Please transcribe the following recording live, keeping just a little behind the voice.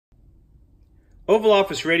Oval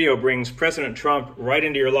Office Radio brings President Trump right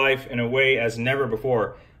into your life in a way as never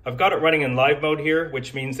before. I've got it running in live mode here,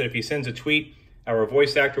 which means that if he sends a tweet, our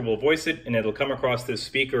voice actor will voice it and it'll come across this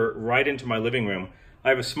speaker right into my living room. I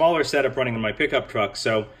have a smaller setup running in my pickup truck,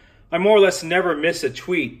 so I more or less never miss a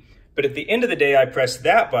tweet. But at the end of the day, I press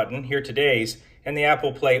that button, here today's, and the app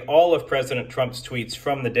will play all of President Trump's tweets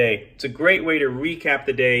from the day. It's a great way to recap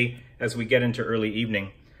the day as we get into early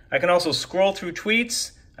evening. I can also scroll through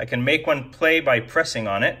tweets. I can make one play by pressing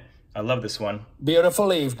on it. I love this one.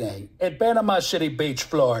 Beautiful evening in Panama City Beach,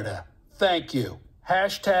 Florida. Thank you.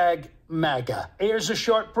 Hashtag MAGA. Here's a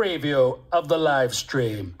short preview of the live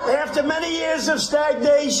stream. After many years of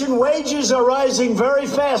stagnation, wages are rising very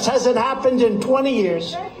fast. Hasn't happened in 20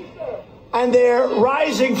 years. And they're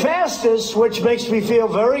rising fastest, which makes me feel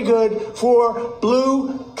very good, for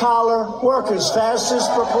blue-collar workers, fastest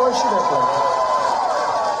proportionately.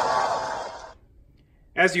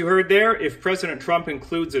 As you heard there, if President Trump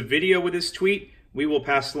includes a video with his tweet, we will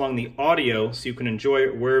pass along the audio so you can enjoy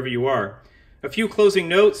it wherever you are. A few closing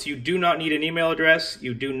notes: you do not need an email address.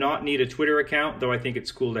 You do not need a Twitter account, though I think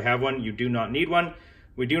it's cool to have one. You do not need one.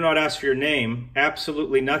 We do not ask for your name.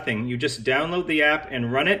 Absolutely nothing. You just download the app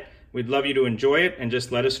and run it. We'd love you to enjoy it and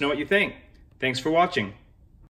just let us know what you think. Thanks for watching.